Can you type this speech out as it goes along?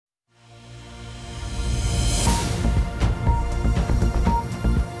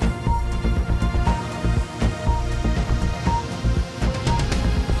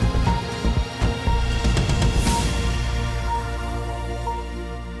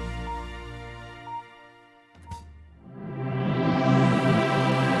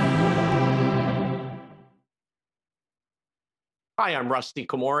Hi, I'm Rusty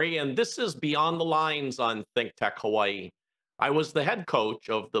Komori, and this is Beyond the Lines on ThinkTech Hawaii. I was the head coach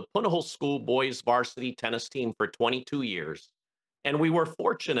of the Punahou School boys varsity tennis team for 22 years, and we were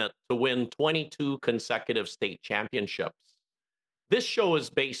fortunate to win 22 consecutive state championships. This show is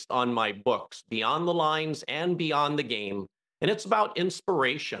based on my books, Beyond the Lines and Beyond the Game, and it's about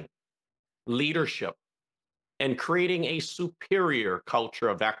inspiration, leadership, and creating a superior culture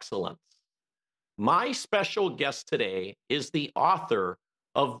of excellence. My special guest today is the author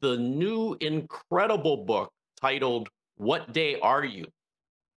of the new incredible book titled What Day Are You?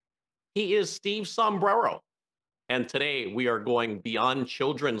 He is Steve Sombrero, and today we are going beyond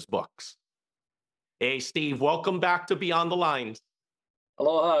children's books. Hey, Steve, welcome back to Beyond the Lines.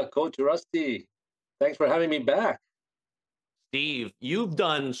 Aloha, Coach Rusty. Thanks for having me back. Steve, you've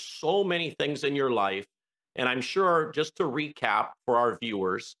done so many things in your life, and I'm sure, just to recap for our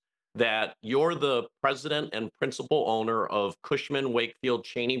viewers, that you're the president and principal owner of Cushman Wakefield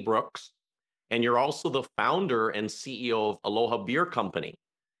ChaneyBrooks, and you're also the founder and CEO of Aloha Beer Company.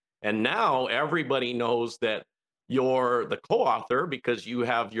 And now everybody knows that you're the co-author because you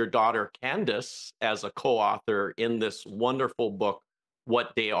have your daughter Candace as a co-author in this wonderful book,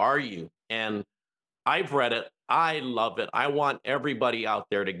 What Day Are You? And I've read it. I love it. I want everybody out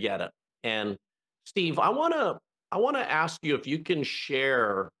there to get it. And Steve, I want to ask you if you can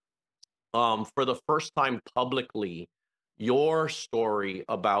share for the first time publicly your story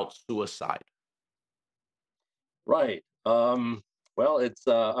about suicide. Right. Well,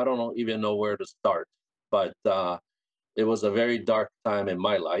 I don't even know where to start, but it was a very dark time in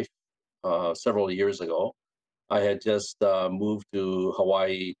my life several years ago. I had just moved to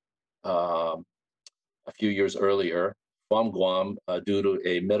Hawaii um a few years earlier from Guam due to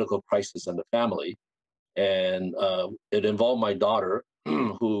a medical crisis in the family. And it involved my daughter,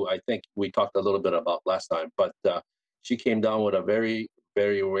 who I think we talked a little bit about last time, but she came down with a very,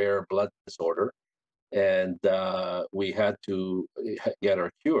 very rare blood disorder, and we had to get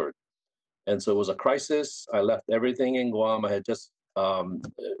her cured. And so it was a crisis. I left everything in Guam. I had just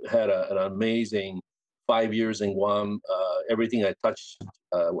had an amazing 5 years in Guam. Everything I touched,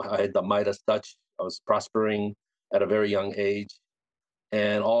 I had the Midas touch. I was prospering at a very young age.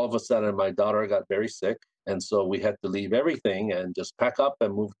 And all of a sudden, my daughter got very sick. And so we had to leave everything and just pack up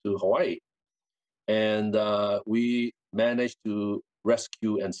and move to Hawaii. And we managed to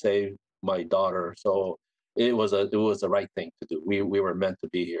rescue and save my daughter. So it was the right thing to do. We were meant to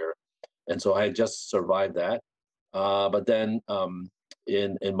be here. And so I had just survived that. But then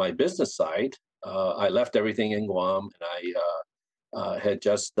in my business side, I left everything in Guam, and I had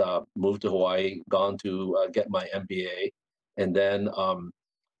just moved to Hawaii, gone to get my MBA, and then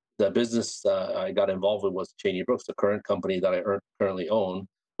the business I got involved with was ChaneyBrooks, the current company that I currently own,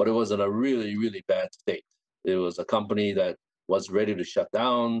 but it was in a really, really bad state. It was a company that was ready to shut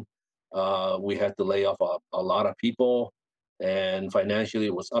down. We had to lay off a lot of people, and financially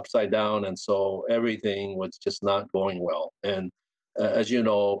it was upside down, and so everything was just not going well. And as you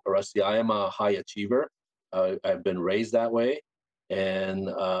know, Rusty, I am a high achiever. I've been raised that way, and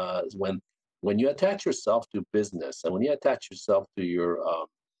when you attach yourself to business and when you attach yourself to your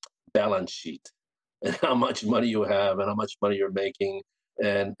balance sheet and how much money you have and how much money you're making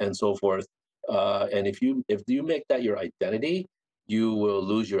and so forth, and if you make that your identity, you will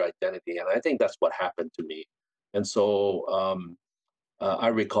lose your identity. And I think that's what happened to me. And so I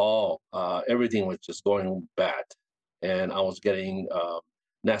recall everything was just going bad, and I was getting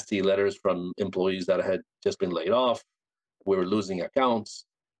nasty letters from employees that had just been laid off. We were losing accounts,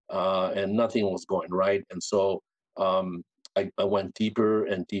 and nothing was going right. And so I went deeper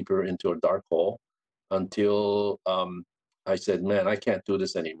and deeper into a dark hole until I said, "Man, I can't do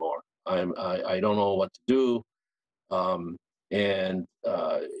this anymore. I don't know what to do." Um, and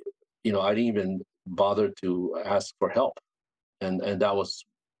I didn't even bother to ask for help, and that was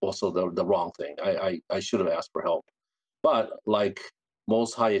also the wrong thing. I should have asked for help, but like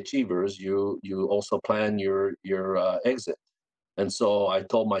most high achievers, you also plan your exit. And so I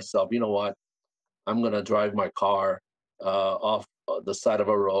told myself, you know what? I'm gonna drive my car off the side of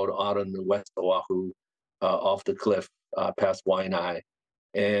a road out in the West Oahu, off the cliff past Waianae.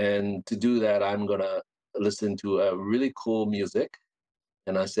 And to do that, I'm gonna listen to a really cool music.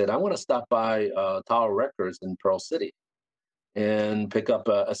 And I said, I want to stop by Tower Records in Pearl City and pick up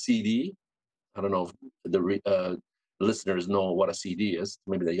a CD. I don't know if listeners know what a CD is.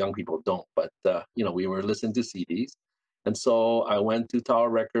 Maybe the young people don't, but we were listening to CDs. And so I went to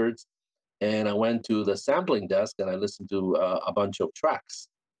Tower Records, and I went to the sampling desk, and I listened to a bunch of tracks.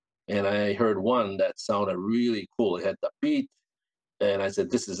 And I heard one that sounded really cool. It had the beat, and I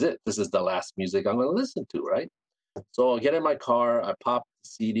said, "This is it. This is the last music I'm going to listen to, right?" So I get in my car, I pop the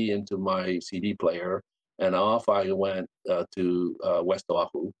CD into my CD player, and off I went to West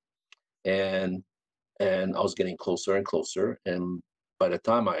Oahu, and I was getting closer and closer. And by the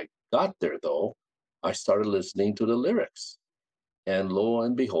time I got there, though, I started listening to the lyrics, and lo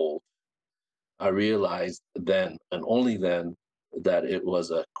and behold, I realized then and only then that it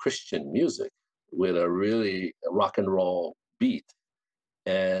was a Christian music with a really rock and roll beat.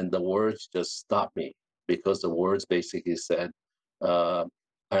 And the words just stopped me because the words basically said, uh,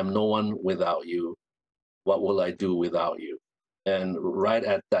 I'm no one without you. What will I do without you? And right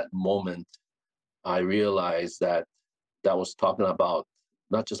at that moment, I realized that that was talking about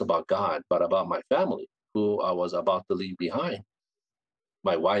not just about God, but about my family, who I was about to leave behind,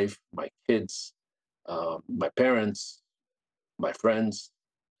 my wife, my kids, my parents, my friends.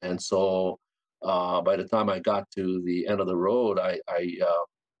 And so by the time I got to the end of the road, I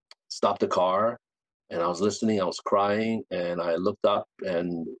stopped the car and I was listening. I was crying and I looked up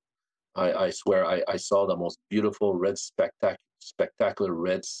and I swear I saw the most beautiful spectacular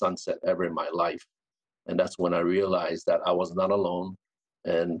red sunset ever in my life. And that's when I realized that I was not alone,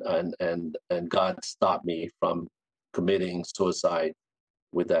 and God stopped me from committing suicide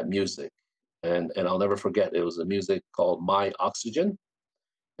with that music. And I'll never forget. It was a music called My Oxygen,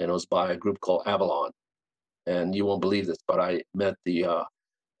 and it was by a group called Avalon. And you won't believe this, but I met the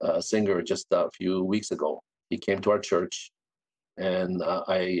singer just a few weeks ago. He came to our church, and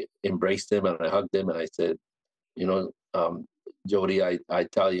I embraced him and I hugged him and I said, you know, Jody, I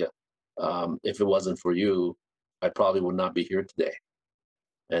tell you, if it wasn't for you, I probably would not be here today.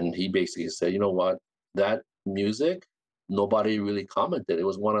 And he basically said, you know what, that music, nobody really commented. It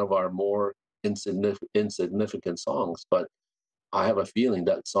was one of our more insignificant songs, but I have a feeling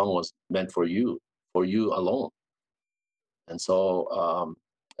that song was meant for you alone. And so,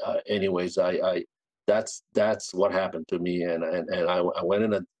 anyways, I that's what happened to me, and I went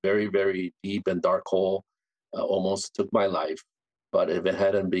in a very very deep and dark hole, almost took my life. But if it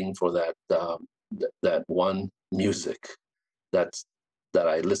hadn't been for that one music that's that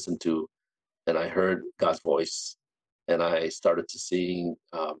I listened to, and I heard God's voice, and I started to see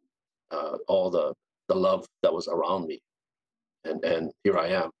all the love that was around me, and here I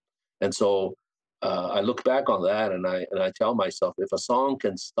am. And so I look back on that, and I tell myself, if a song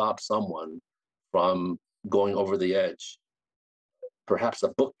can stop someone from going over the edge, perhaps a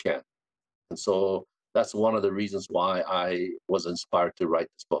book can. And so that's one of the reasons why I was inspired to write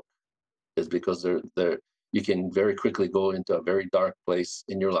this book, is because there you can very quickly go into a very dark place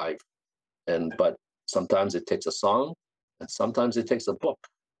in your life, and but sometimes it takes a song, and sometimes it takes a book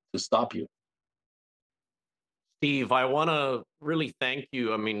to stop you. Steve, I want to really thank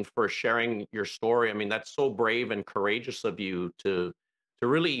you. I mean, for sharing your story. I mean, that's so brave and courageous of you to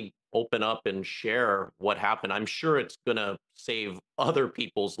really open up and share what happened. I'm sure it's going to save other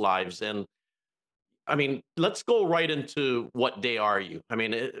people's lives. And I mean, let's go right into what day are you? I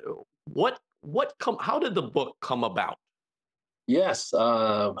mean, what come? How did the book come about? Yes,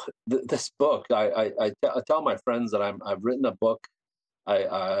 this book, I tell my friends that I've written a book,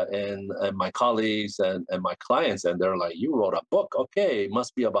 and my colleagues and my clients, and they're like, "You wrote a book? Okay, it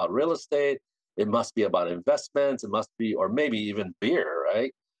must be about real estate. It must be about investments. It must be, or maybe even beer,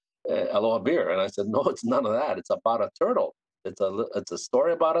 right? Aloha beer." And I said, "No, it's none of that. It's about a turtle. It's a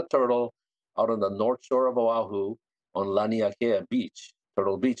story about a turtle out on the North Shore of Oahu on Laniakea Beach,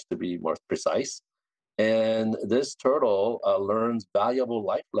 Turtle Beach to be more precise." And this turtle learns valuable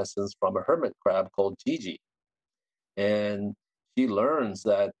life lessons from a hermit crab called Gigi. And she learns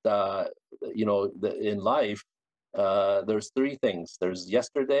that, in life, there's three things: there's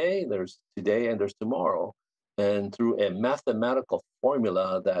yesterday, there's today, and there's tomorrow. And through a mathematical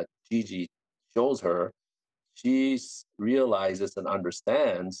formula that Gigi shows her, she realizes and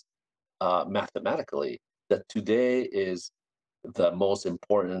understands mathematically that today is the most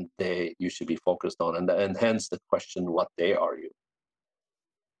important day you should be focused on, and hence the question, what day are you?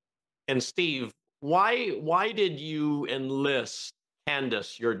 And Steve, why did you enlist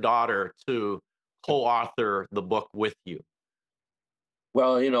Candace, your daughter, to co-author the book with you?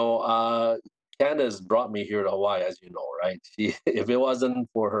 Well, Candace brought me here to Hawaii, as you know, right? She, if it wasn't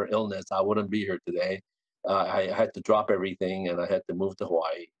for her illness, I wouldn't be here today. I had to drop everything and I had to move to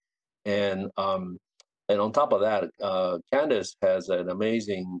Hawaii. And um and on top of that, Candace has an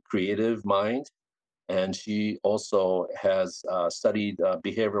amazing creative mind, and she also has studied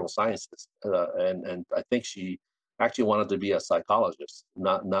behavioral sciences, and I think she actually wanted to be a psychologist,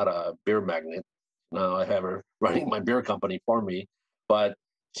 not a beer magnet. Now I have her running my beer company for me, but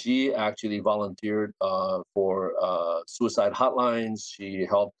she actually volunteered for suicide hotlines. She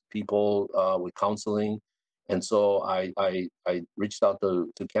helped people with counseling, And so I reached out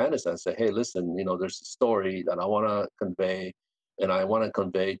to Candace and said, hey, listen, there's a story that I want to convey, and I want to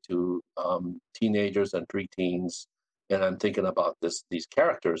convey to teenagers and preteens. And I'm thinking about these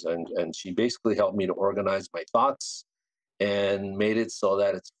characters. And she basically helped me to organize my thoughts and made it so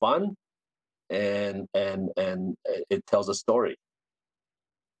that it's fun and it tells a story.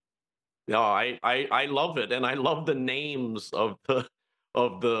 No, I love it, and I love the names of the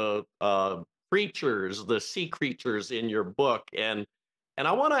creatures, the sea creatures in your book, and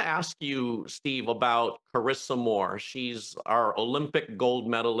I want to ask you, Steve, about Carissa Moore. She's our Olympic gold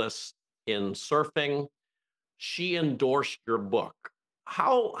medalist in surfing. She endorsed your book.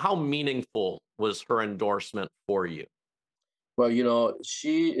 How meaningful was her endorsement for you? Well,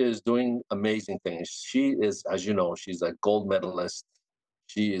 she is doing amazing things. She is, as you know, she's a gold medalist.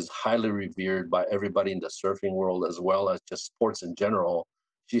 She is highly revered by everybody in the surfing world as well as just sports in general.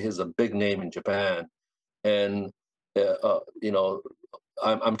 She has a big name in Japan. And, uh, uh, you know,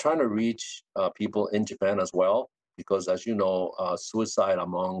 I'm trying to reach people in Japan as well, because as you know, suicide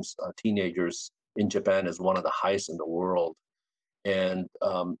amongst teenagers in Japan is one of the highest in the world. And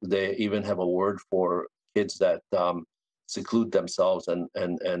they even have a word for kids that seclude themselves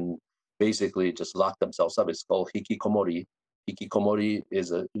and basically just lock themselves up. It's called hikikomori. Hikikomori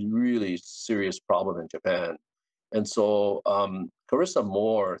is a really serious problem in Japan. And so Carissa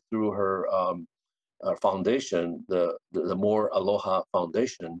Moore, through her foundation, the Moore Aloha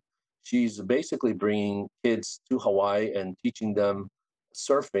Foundation, she's basically bringing kids to Hawaii and teaching them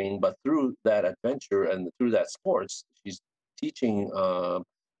surfing. But through that adventure and through that sports, she's teaching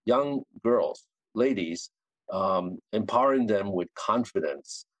young girls, ladies, empowering them with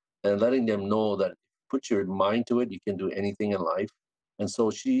confidence and letting them know that put your mind to it, you can do anything in life. And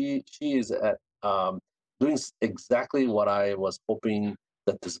so she is at doing exactly what I was hoping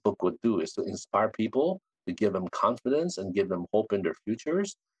that this book would do, is to inspire people, to give them confidence and give them hope in their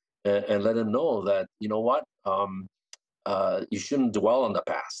futures, and let them know that, you know what, you shouldn't dwell on the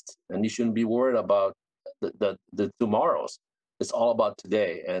past and you shouldn't be worried about the tomorrows. It's all about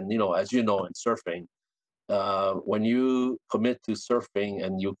today. And, as you know, in surfing, when you commit to surfing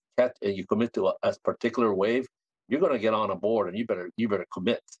and you commit to a particular wave, you're going to get on a board and you better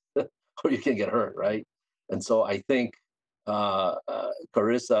commit or you can get hurt, right? And so I think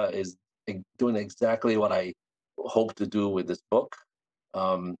Carissa is doing exactly what I hope to do with this book,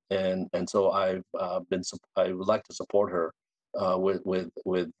 and so I would like to support her with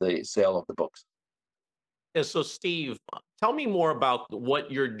the sale of the books. Yeah, so Steve, tell me more about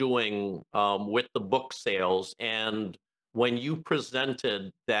what you're doing with the book sales and when you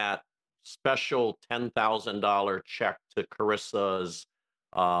presented that special $10,000 check to Carissa's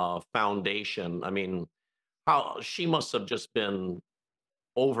foundation. I mean, how she must have just been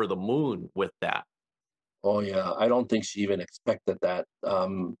over the moon with that. Oh yeah, I don't think she even expected that.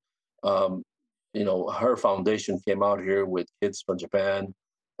 Um, her foundation came out here with kids from Japan,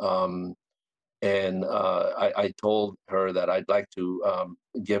 um, and I told her that I'd like to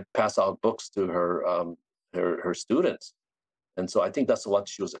give pass out books to her students, and so I think that's what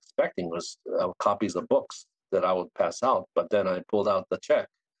she was expecting was copies of books that I would pass out. But then I pulled out the check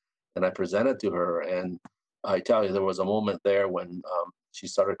and I presented to her, and I tell you, there was a moment there when she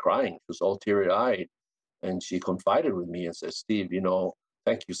started crying. She was all teary eyed, and she confided with me and said, "Steve,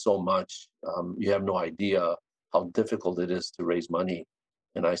 thank you so much. You have no idea how difficult it is to raise money."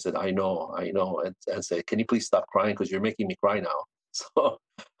 And I said, I know," and said, "Can you please stop crying because you're making me cry now." So,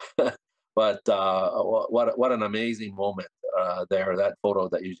 but what an amazing moment there! That photo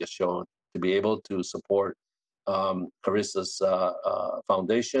that you just showed, to be able to support Carissa's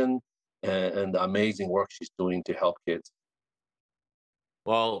foundation and the amazing work she's doing to help kids.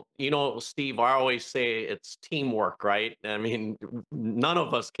 Well, Steve, I always say it's teamwork, right? I mean, none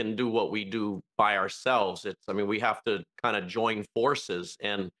of us can do what we do by ourselves. I mean, we have to kind of join forces.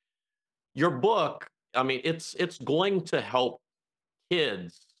 And your book, I mean, it's going to help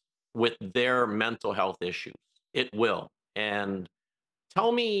kids with their mental health issues. It will. And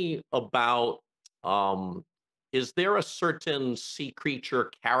tell me about, um, is there a certain sea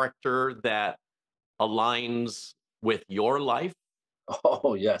creature character that aligns with your life?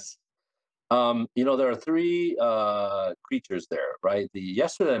 Oh yes. There are three creatures there, right? The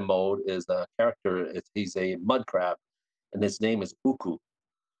yesterday mode is a character. He's a mud crab, and his name is Uku.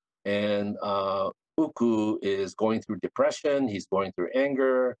 And Uku is going through depression. He's going through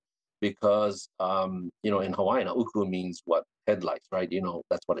anger because, in Hawaiian, Uku means what? Headlights, right?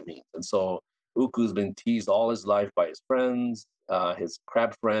 That's what it means. And so Uku's been teased all his life by his friends, his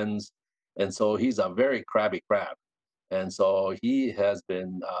crab friends. And so he's a very crabby crab. And so he has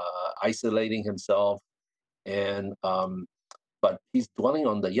been isolating himself. and but he's dwelling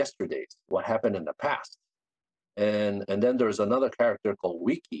on the yesterdays, what happened in the past. And then there's another character called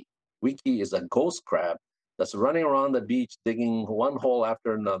Wiki. Wiki is a ghost crab that's running around the beach digging one hole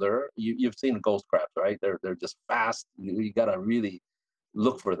after another. You've seen ghost crabs, right? They're just fast. You gotta really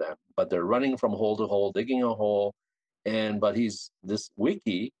look for them, but they're running from hole to hole, digging a hole. And but he's this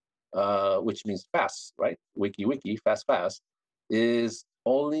Wiki, which means fast, right? Wiki wiki, fast fast, is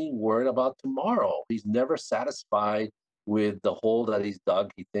only worried about tomorrow. He's never satisfied with the hole that he's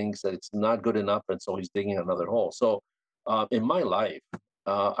dug. He thinks that it's not good enough, and so he's digging another hole. So, in my life,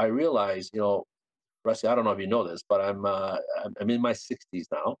 I realize, Rusty, I don't know if you know this, but I'm in my 60s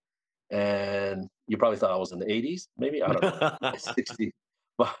now, and you probably thought I was in the 80s, maybe, I don't know, my 60s.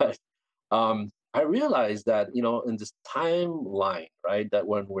 But I realized that, in this timeline, right, that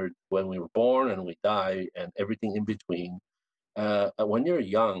when we were born and we die and everything in between, when you're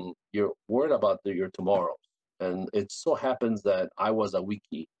young, you're worried about your tomorrow. And it so happens that I was a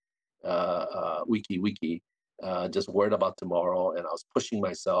wiki, just worried about tomorrow, and I was pushing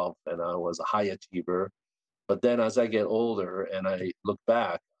myself, and I was a high achiever. But then as I get older and I look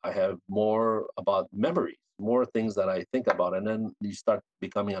back, I have more about memories, more things that I think about, and then you start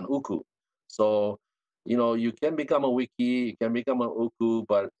becoming an uku. So, you can become a wiki, you can become an uku,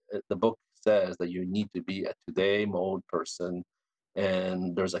 but the book says that you need to be a today mode person.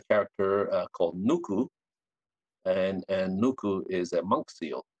 And there's a character called Nuku, and Nuku is a monk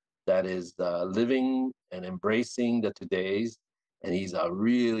seal that is living and embracing the todays, and he's a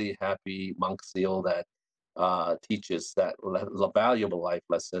really happy monk seal that teaches that valuable life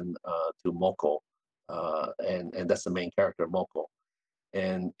lesson to Moko, and that's the main character, Moko.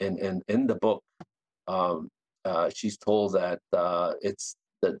 And in the book, um, she's told that it's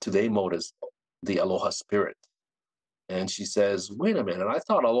the today mode is the Aloha spirit. And she says, wait a minute, I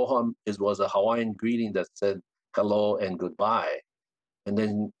thought aloha was a Hawaiian greeting that said hello and goodbye. And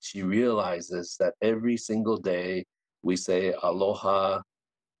then she realizes that every single day we say aloha,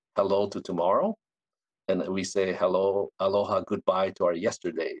 hello to tomorrow, and we say hello, aloha, goodbye to our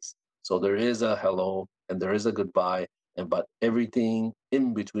yesterdays. So there is a hello and there is a goodbye, but everything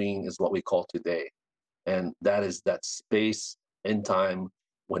in between is what we call today. And that is that space in time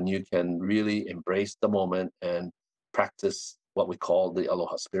when you can really embrace the moment and practice what we call the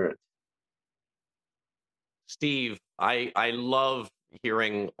aloha spirit. Steve, I love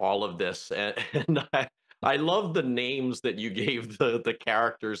hearing all of this, and, and I love the names that you gave the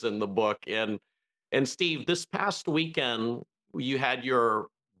characters in the book. And Steve, this past weekend you had your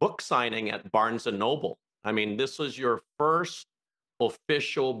book signing at Barnes and Noble. I mean, this was your first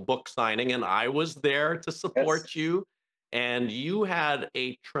official book signing, and I was there to Yes. support you. And you had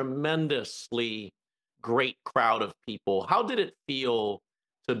a tremendously great crowd of people. How did it feel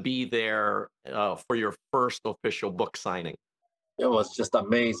to be there for your first official book signing? It was just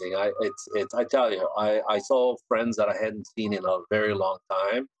amazing. I tell you, I saw friends that I hadn't seen in a very long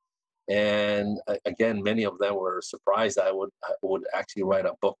time. And again, many of them were surprised I would actually write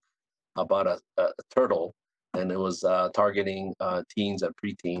a book about a turtle, and it was targeting teens and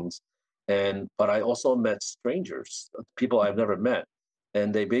preteens. But I also met strangers, people I've never met,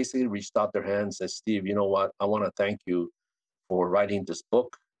 and they basically reached out their hand and said, "Steve, you know what? I want to thank you for writing this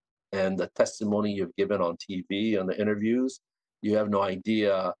book and the testimony you've given on TV and the interviews. You have no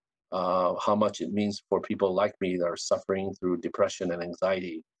idea how much it means for people like me that are suffering through depression and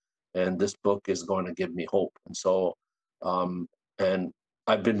anxiety. And this book is going to give me hope." And so, um, and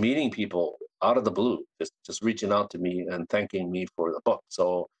I've been meeting people out of the blue, just reaching out to me and thanking me for the book.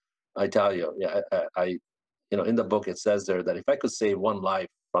 So I tell you, yeah, in the book it says there that if I could save one life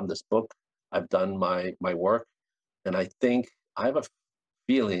from this book, I've done my work. And I think I have a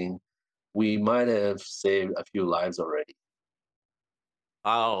feeling we might have saved a few lives already.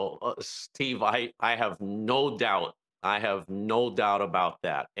 Oh, Steve, I have no doubt. I have no doubt about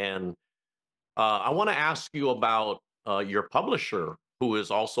that. And I want to ask you about your publisher, who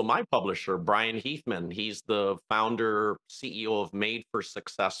is also my publisher, Brian Heathman. He's the founder, CEO of Made for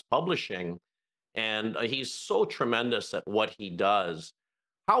Success Publishing, and he's so tremendous at what he does.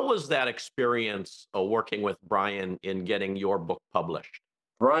 How was that experience working with Brian in getting your book published?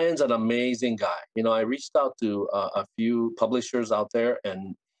 Brian's an amazing guy. I reached out to a few publishers out there,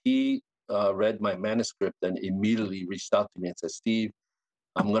 and he read my manuscript and immediately reached out to me and said, "Steve,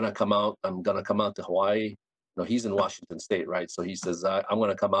 I'm gonna come out. I'm gonna come out to Hawaii." He's in Washington State, right? So he says, "I'm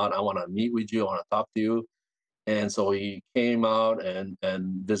gonna come out. I want to meet with you. I want to talk to you." And so he came out and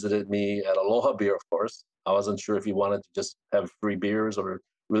visited me at Aloha Beer, of course. I wasn't sure if he wanted to just have free beers or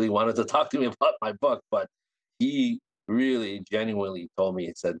really wanted to talk to me about my book, but he really genuinely told me,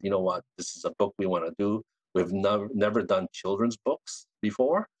 he said, "You know what? This is a book we want to do. We've never done children's books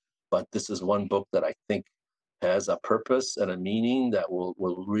before, but this is one book that I think has a purpose and a meaning that will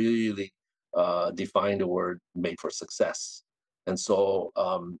really define the word made for success. And so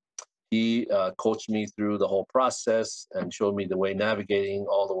he coached me through the whole process and showed me the way navigating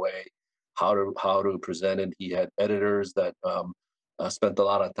all the way how to present it. He had editors that spent a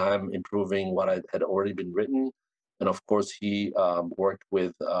lot of time improving what I had already been written. And of course, he worked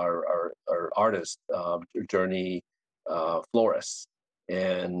with our artist, Journey Flores,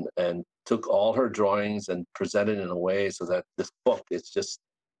 and took all her drawings and presented in a way so that this book is just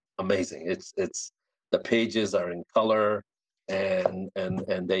amazing. It's the pages are in color, and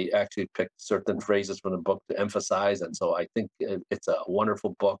they actually picked certain phrases from the book to emphasize. And so I think it's a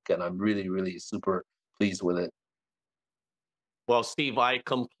wonderful book, and I'm really super pleased with it. Well, Steve, I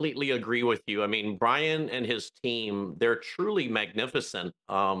completely agree with you. I mean, Brian and his team, they're truly magnificent.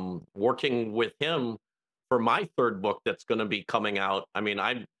 Working with him for my third book that's going to be coming out. I mean,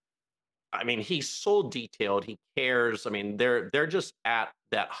 he's so detailed. He cares. I mean, they're just at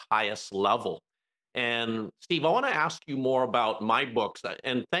that highest level. And Steve, I want to ask you more about my books.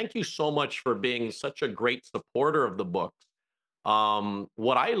 And thank you so much for being such a great supporter of the books.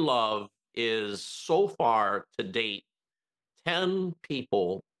 What I love is so far to date, 10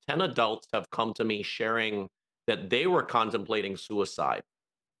 people, 10 adults have come to me sharing that they were contemplating suicide.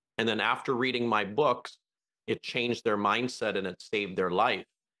 And then after reading my books, it changed their mindset and it saved their life.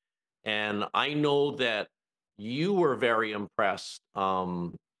 And I know that you were very impressed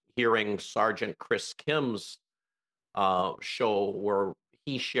hearing Sergeant Chris Kim's show where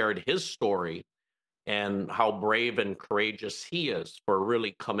he shared his story and how brave and courageous he is for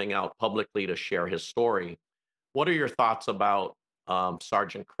really coming out publicly to share his story. What are your thoughts about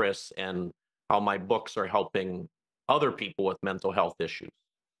Sergeant Chris and how my books are helping other people with mental health issues?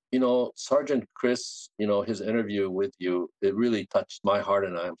 Sergeant Chris, his interview with you, it really touched my heart,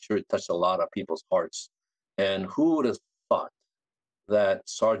 and I'm sure it touched a lot of people's hearts. And who would have thought that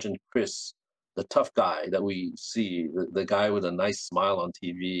Sergeant Chris, the tough guy that we see, the guy with a nice smile on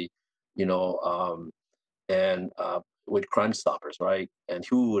TV, you know, and with Crime Stoppers, right? And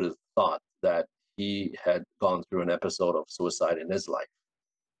who would have thought that he had gone through an episode of suicide in his life?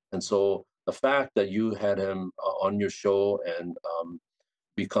 And so the fact that you had him on your show and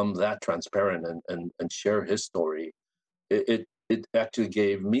become that transparent and share his story, it actually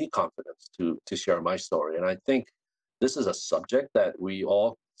gave me confidence to share my story. And I think this is a subject that we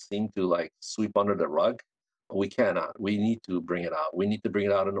all seem to like sweep under the rug. We cannot. We need to bring it out. We need to bring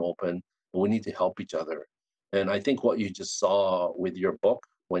it out in the open. And we need to help each other. And I think what you just saw with your book,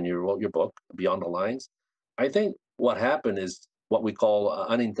 when you wrote your book, Beyond the Lines, I think what happened is what we call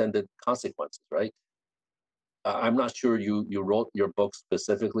unintended consequences, right? I'm not sure you wrote your book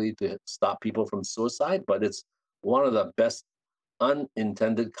specifically to stop people from suicide, but it's one of the best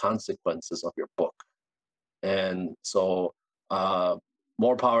unintended consequences of your book. And so,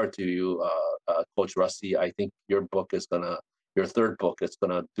 more power to you, Coach Rusty. I think your third book is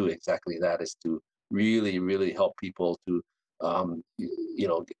gonna do exactly that. Is to really help people to,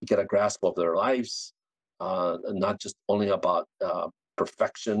 get a grasp of their lives, not just only about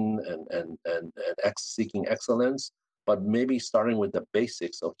perfection and seeking excellence, but maybe starting with the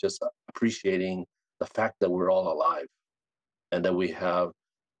basics of just appreciating the fact that we're all alive and that we have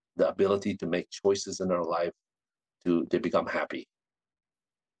the ability to make choices in our life to become happy.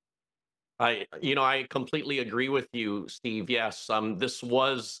 I completely agree with you, Steve. Yes, this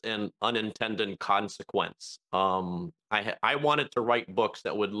was an unintended consequence. I wanted to write books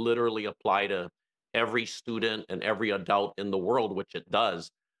that would literally apply to every student and every adult in the world, which it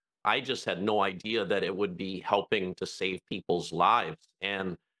does. I just had no idea that it would be helping to save people's lives.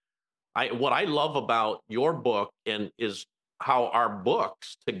 And what I love about your book and is how our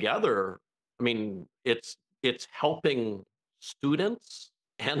books together, I mean, it's helping students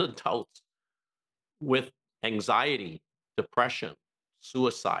and adults with anxiety, depression,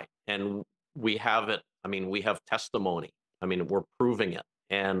 suicide. And we have it, I mean, we have testimony. I mean, we're proving it.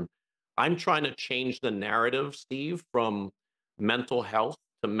 And I'm trying to change the narrative, Steve, from mental health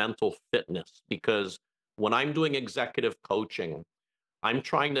to mental fitness, because when I'm doing executive coaching, I'm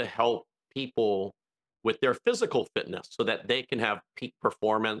trying to help people with their physical fitness so that they can have peak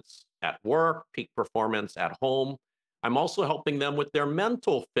performance at work, peak performance at home. I'm also helping them with their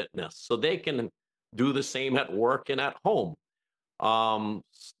mental fitness so they can do the same at work and at home.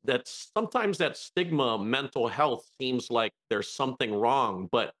 That's sometimes that stigma, mental health seems like there's something wrong,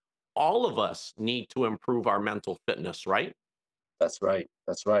 but all of us need to improve our mental fitness, right? That's right.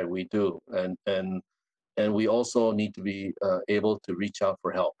 That's right. We do, and we also need to be able to reach out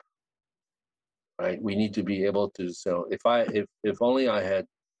for help, right? We need to be able to. So if only I had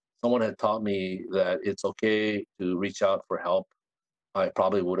someone had taught me that it's okay to reach out for help, I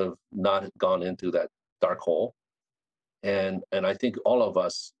probably would have not gone into that dark hole. And I think all of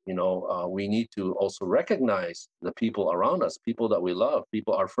us, we need to also recognize the people around us, people that we love,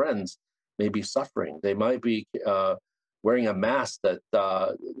 people, our friends, may be suffering. They might be wearing a mask that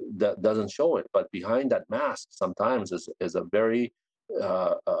doesn't show it, but behind that mask sometimes is a very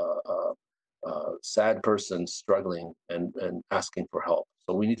uh, uh, uh, sad person struggling and asking for help.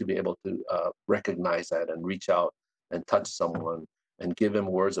 So we need to be able to recognize that and reach out and touch someone and give them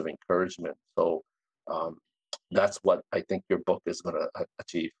words of encouragement. So um, that's what I think your book is going to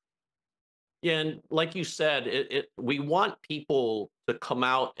achieve. Yeah, and like you said, we want people to come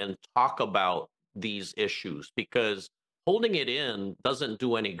out and talk about these issues because holding it in doesn't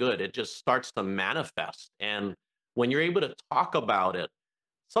do any good. It just starts to manifest. And when you're able to talk about it,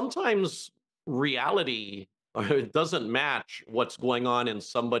 sometimes reality doesn't match what's going on in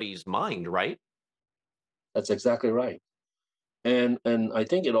somebody's mind, right? That's exactly right. And I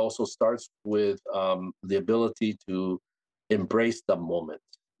think it also starts with the ability to embrace the moment.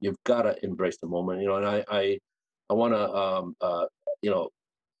 You've got to embrace the moment, and I want to you know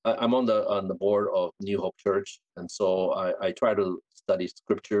I'm on the board of New Hope Church, and so I try to study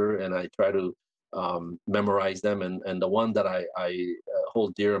scripture and I try to memorize them. And the one that I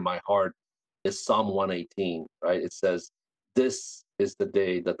hold dear in my heart is Psalm 118. Right? It says, "This is the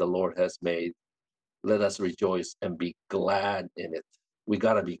day that the Lord has made. Let us rejoice and be glad in it." We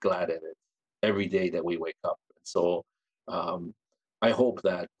got to be glad in it every day that we wake up. So um, I hope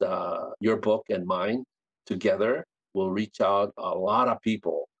that your book and mine together will reach out a lot of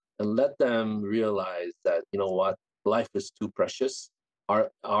people and let them realize that, you know what, life is too precious.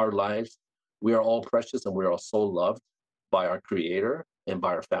 Our lives, we are all precious and we are all so loved by our creator and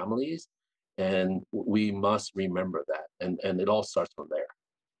by our families. And we must remember that. And it all starts from there.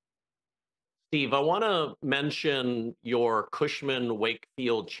 Steve, I want to mention your Cushman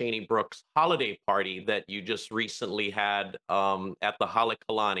Wakefield ChaneyBrooks holiday party that you just recently had at the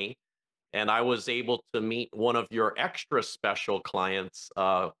Halekulani. And I was able to meet one of your extra special clients,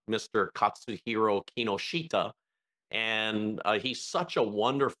 Mr. Katsuhiro Kinoshita. And he's such a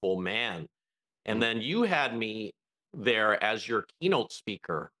wonderful man. And then you had me there as your keynote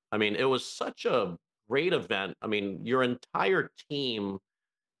speaker. I mean, it was such a great event. I mean, your entire team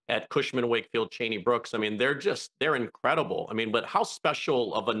at Cushman Wakefield ChaneyBrooks. I mean, they're incredible. I mean, but how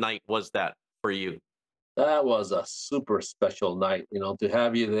special of a night was that for you? That was a super special night, to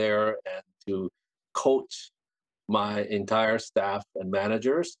have you there and to coach my entire staff and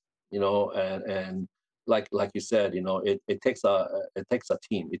managers, and like you said, it takes a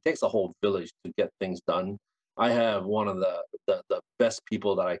team. It takes a whole village to get things done. I have one of the best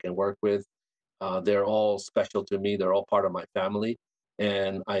people that I can work with. They're all special to me. They're all part of my family,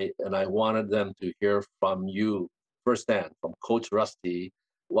 and I wanted them to hear from you firsthand, from Coach Rusty,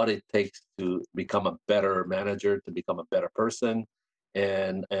 what it takes to become a better manager, to become a better person,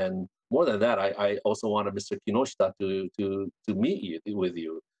 and more than that, I also wanted Mr. Kinoshita to meet you with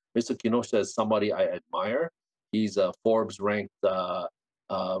you. Mr. Kinoshita is somebody I admire. He's a Forbes ranked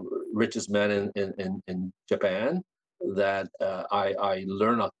richest man in Japan that I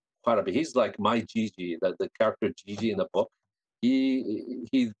learn quite a bit. He's like my Gigi, the character Gigi in the book.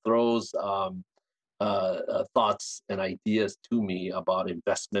 He throws thoughts and ideas to me about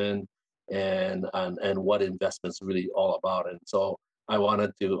investment and what investment's really all about. And so I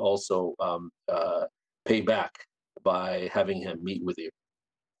wanted to also pay back by having him meet with you.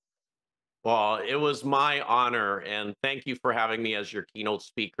 Well, it was my honor, and thank you for having me as your keynote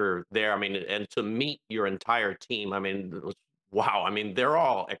speaker there. I mean, and to meet your entire team. I mean, it was, wow. I mean, they're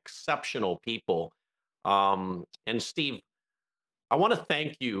all exceptional people. And Steve, I want to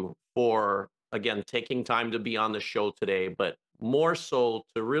thank you for, again, taking time to be on the show today, but more so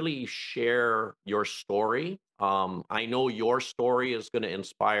to really share your story. I know your story is going to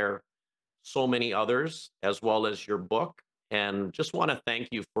inspire so many others, as well as your book. And just want to thank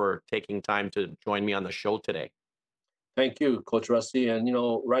you for taking time to join me on the show today. Thank you, Coach Rusty. And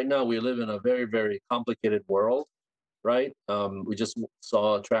right now we live in a very, very complicated world, right? We just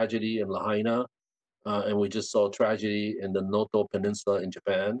saw a tragedy in Lahaina, and we just saw tragedy in the Noto Peninsula in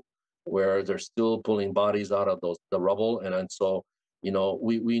Japan, where they're still pulling bodies out of the rubble. And so,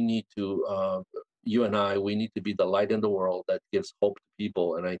 we need to, you and I, we need to be the light in the world that gives hope to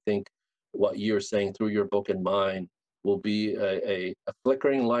people. And I think what you're saying through your book and mine will be a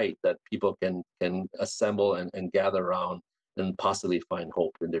flickering light that people can assemble and gather around and possibly find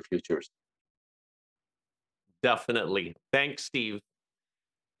hope in their futures. Definitely. Thanks, Steve.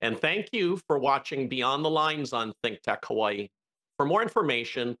 And thank you for watching Beyond the Lines on ThinkTech Hawaii. For more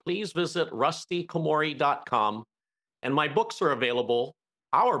information, please visit rustykomori.com. And my books are available,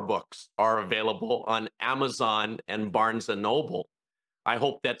 our books are available on Amazon and Barnes& and Noble. I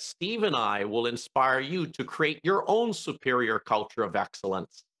hope that Steve and I will inspire you to create your own superior culture of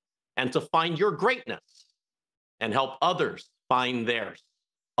excellence and to find your greatness and help others find theirs.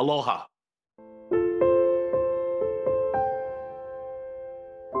 Aloha.